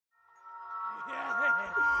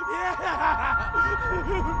Meat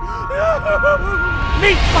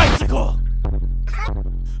bicycle!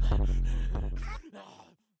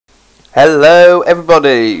 Hello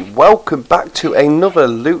everybody, welcome back to another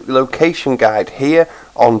loot location guide here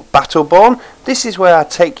on Battleborn. This is where I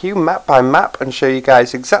take you map by map and show you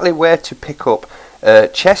guys exactly where to pick up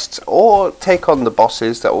chests or take on the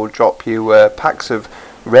bosses that will drop you packs of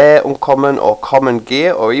rare, uncommon or common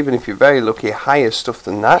gear, or even if you're very lucky, higher stuff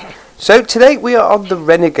than that. So today we are on the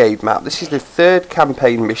Renegade map. This is the third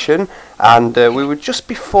campaign mission, and we were just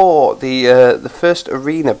before the first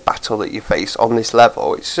arena battle that you face on this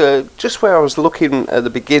level. It's just where I was looking at the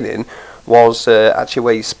beginning was actually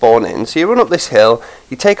where you spawn in. So you run up this hill,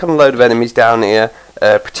 you take on a load of enemies down here,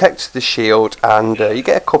 protect the shield, and you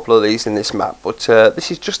get a couple of these in this map. But this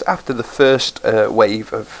is just after the first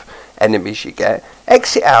wave of enemies you get.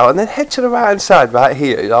 Exit out and then head to the right hand side right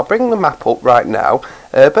here. I'll bring the map up right now,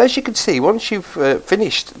 but as you can see, once you've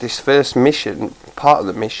finished this first mission, part of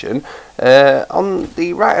the mission, on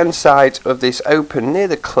the right hand side of this open near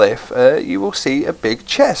the cliff, you will see a big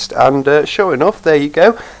chest, and sure enough, there you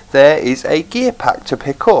go, there is a gear pack to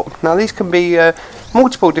pick up. Now these can be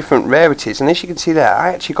multiple different rarities, and as you can see there,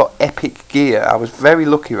 I actually got epic gear. I was very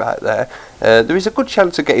lucky right there. There is a good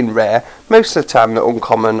chance of getting rare, most of the time they're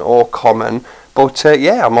uncommon or common, but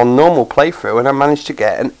yeah, I'm on normal playthrough and I managed to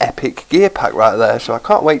get an epic gear pack right there, so I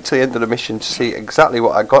can't wait till the end of the mission to see exactly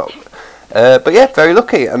what I got. But yeah, very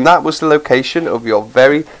lucky, and that was the location of your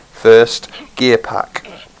very first gear pack.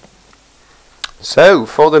 So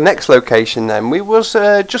for the next location then, we was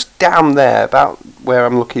just down there, about where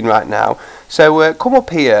I'm looking right now. So come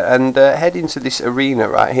up here and head into this arena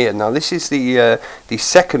right here. Now this is the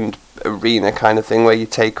second arena kind of thing, where you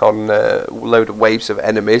take on a load of waves of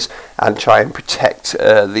enemies and try and protect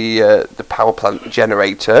the power plant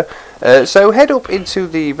generator. So head up into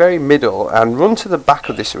the very middle and run to the back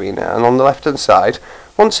of this arena, and on the left hand side,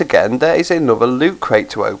 once again, there is another loot crate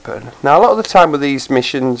to open. Now a lot of the time with these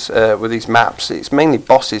missions, with these maps, it's mainly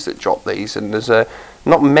bosses that drop these, and there's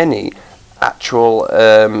not many actual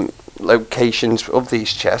locations of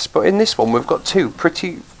these chests, but in this one we've got two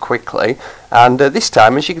pretty quickly, and this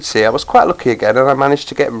time, as you can see, I was quite lucky again and I managed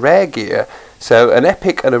to get rare gear. So an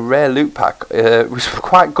epic and a rare loot pack was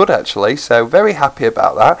quite good actually, so very happy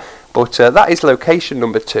about that. But that is location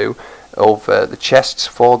number 2 of the chests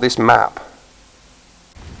for this map.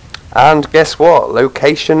 And guess what?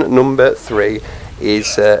 Location number 3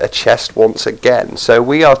 is a chest once again. So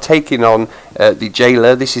we are taking on the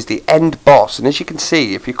jailer. This is the end boss, and as you can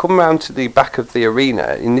see, if you come around to the back of the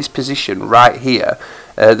arena in this position right here,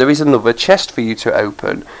 there is another chest for you to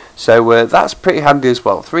open. So that's pretty handy as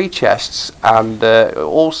well. 3 chests, and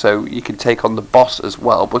also you can take on the boss as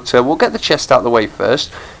well. But we'll get the chest out of the way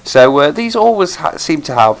first. So these always seem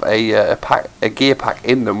to have a gear pack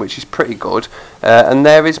in them, which is pretty good. And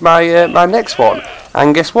there is my my next one.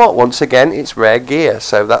 And guess what? Once again, it's rare gear.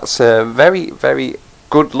 So that's very, very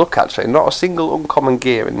good luck actually. Not a single uncommon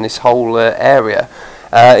gear in this whole area.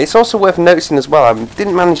 It's also worth noticing as well, I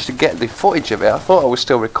didn't manage to get the footage of it. I thought I was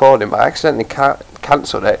still recording, but I accidentally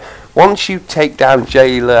cancelled it. Once you take down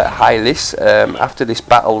Jailer Hylis, after this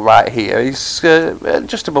battle right here, he's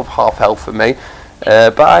just above half health for me.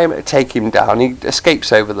 But I take him down, he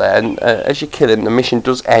escapes over there, and as you kill him, the mission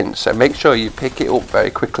does end, so make sure you pick it up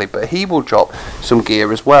very quickly. But he will drop some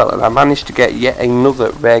gear as well, and I managed to get yet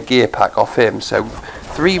another rare gear pack off him. So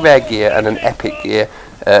 3 rare gear and an epic gear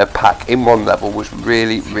pack in one level was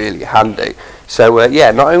really, really handy. So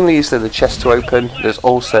yeah, not only is there the chest to open, there's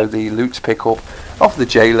also the loot to pick up off the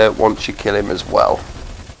jailer once you kill him as well.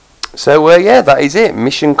 So yeah, that is it,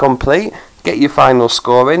 mission complete. Get your final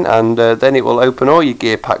scoring, and then it will open all your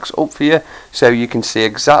gear packs up for you, so you can see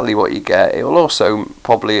exactly what you get. It will also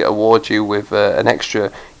probably award you with an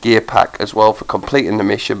extra gear pack as well for completing the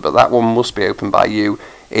mission, but that one must be opened by you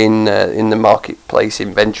in the marketplace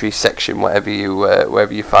inventory section, wherever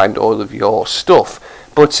you find all of your stuff.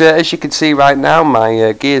 But as you can see right now,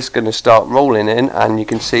 my gear's going to start rolling in, and you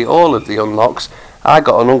can see all of the unlocks. I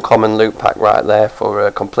got an uncommon loot pack right there for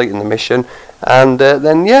completing the mission, and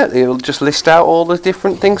then yeah, it'll just list out all the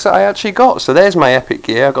different things that I actually got. So there's my epic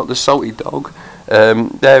gear. I got the salty dog.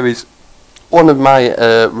 There is one of my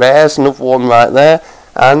rares, another one right there,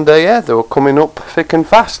 and yeah, they were coming up thick and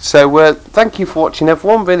fast. So thank you for watching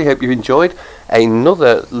everyone, really hope you enjoyed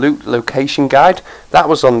another loot location guide. That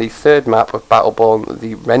was on the 3rd map of Battleborn,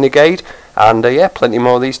 the Renegade, and yeah, plenty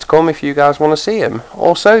more of these to come if you guys want to see them.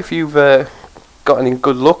 Also, if you've got any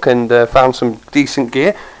good luck and found some decent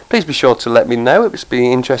gear, please be sure to let me know. It would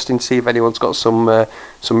be interesting to see if anyone's got some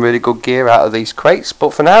really good gear out of these crates.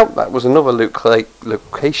 But for now, that was another loot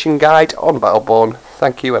location guide on Battleborn.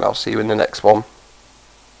 Thank you, and I'll see you in the next one.